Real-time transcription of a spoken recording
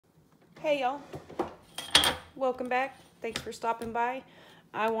Hey y'all, welcome back. Thanks for stopping by.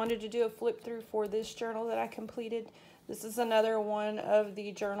 I wanted to do a flip through for this journal that I completed. This is another one of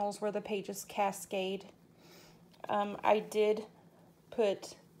the journals where the pages cascade. I did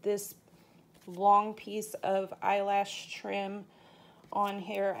put this long piece of eyelash trim on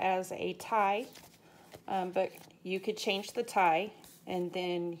here as a tie, but you could change the tie and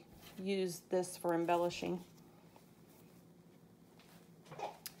then use this for embellishing.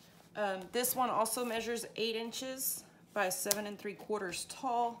 This one also measures 8 inches by 7 3/4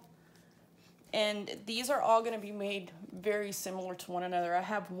 tall. And these are all going to be made very similar to one another. I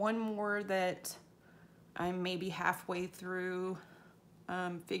have one more that I'm maybe halfway through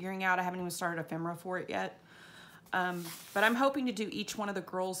figuring out. I haven't even started ephemera for it yet. But I'm hoping to do each one of the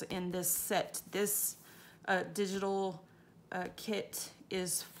girls in this set. This digital kit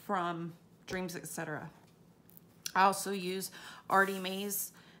is from Dreamz, etc. I also use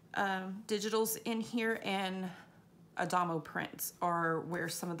Artymaze digitals in here, and Adamo Prints are where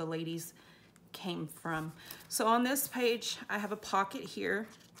some of the ladies came from. So on this page, I have a pocket here,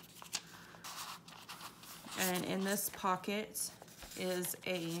 and in this pocket is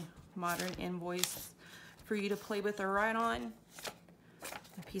a modern invoice for you to play with or write on,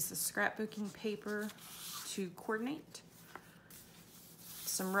 a piece of scrapbooking paper to coordinate,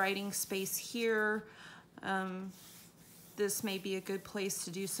 some writing space here. This may be a good place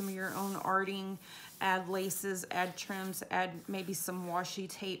to do some of your own arting, add laces, add trims, add maybe some washi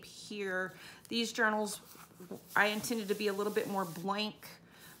tape here. These journals, I intended to be a little bit more blank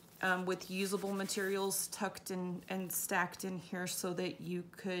with usable materials tucked in and stacked in here so that you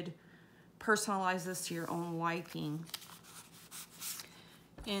could personalize this to your own liking.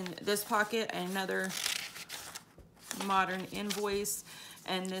 In this pocket, another modern invoice,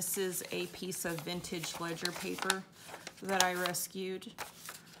 and this is a piece of vintage ledger paper that I rescued.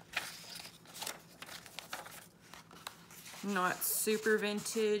 Not super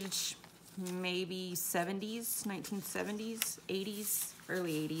vintage, maybe 70s, 1970s, 80s,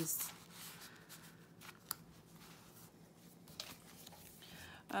 early 80s.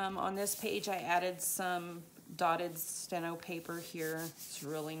 On this page, I added some dotted steno paper here. It's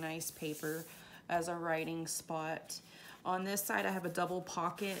really nice paper as a writing spot. On this side, I have a double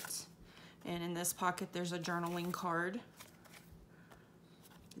pocket, and in this pocket, there's a journaling card.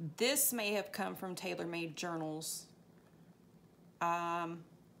 This may have come from TaylorMade Journals. I'll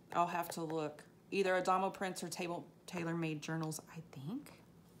have to look. Either Adamo Prints or TaylorMade Journals, I think.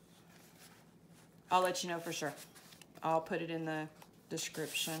 I'll let you know for sure. I'll put it in the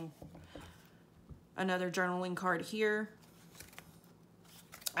description. Another journaling card here.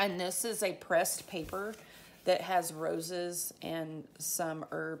 And this is a pressed paper that has roses and some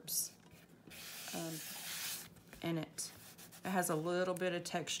herbs in it. It has a little bit of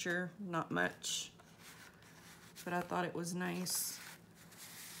texture, not much, but I thought it was nice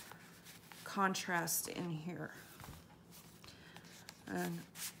contrast in here. And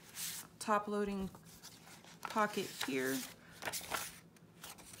top loading pocket here.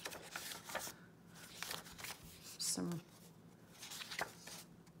 Some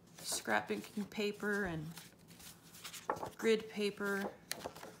scrapbooking paper and grid paper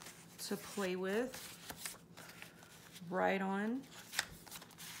to play with, write on.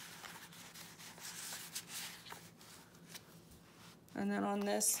 And then on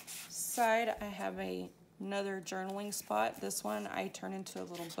this side, I have another journaling spot. This one I turn into a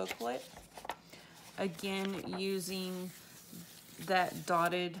little booklet. Again, using that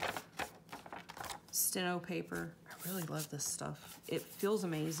dotted steno paper. I really love this stuff. It feels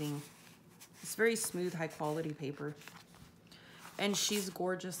amazing. It's very smooth, high quality paper. And she's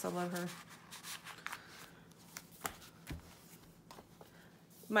gorgeous, I love her.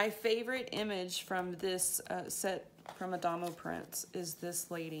 My favorite image from this set from Adamo Prints is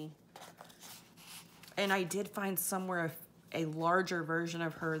this lady. And I did find somewhere a larger version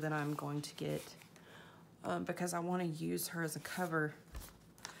of her that I'm going to get because I want to use her as a cover.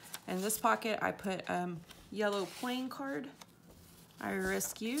 In this pocket, I put yellow playing card I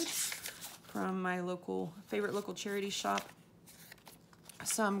rescued from my favorite local charity shop.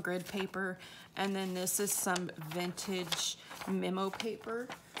 Some grid paper, and then this is some vintage memo paper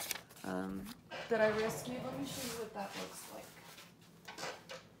that I rescued. Let me show you what that looks like.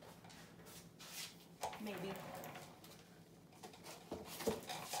 Maybe.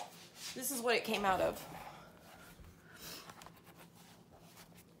 This is what it came out of.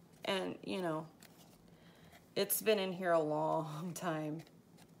 And, you know, it's been in here a long time.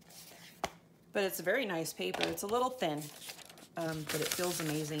 But it's a very nice paper. It's a little thin, but it feels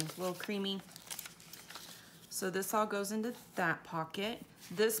amazing. A little creamy. So this all goes into that pocket.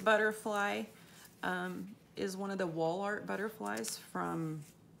 This butterfly is one of the wall art butterflies from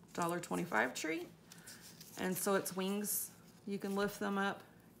 $1.25 Tree. And so its wings, you can lift them up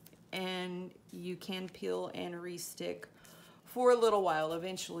and you can peel and re-stick for a little while.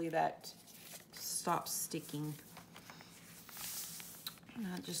 Eventually that stops sticking.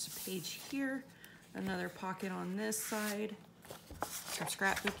 Just a page here, another pocket on this side, some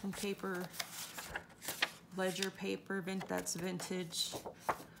scrapbooking paper, ledger paper, that's vintage,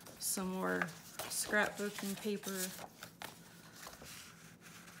 some more scrapbooking paper.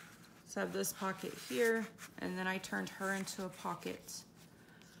 So I have this pocket here, and then I turned her into a pocket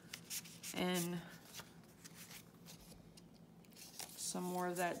and some more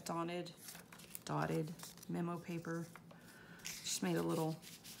of that dotted memo paper. Just made a little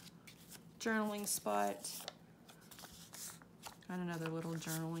journaling spot and another little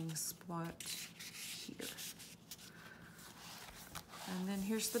journaling spot here. And then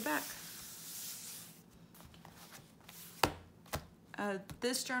here's the back.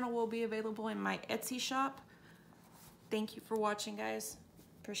 This journal will be available in my Etsy shop. Thank you for watching, guys.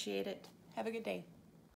 Appreciate it. Have a good day.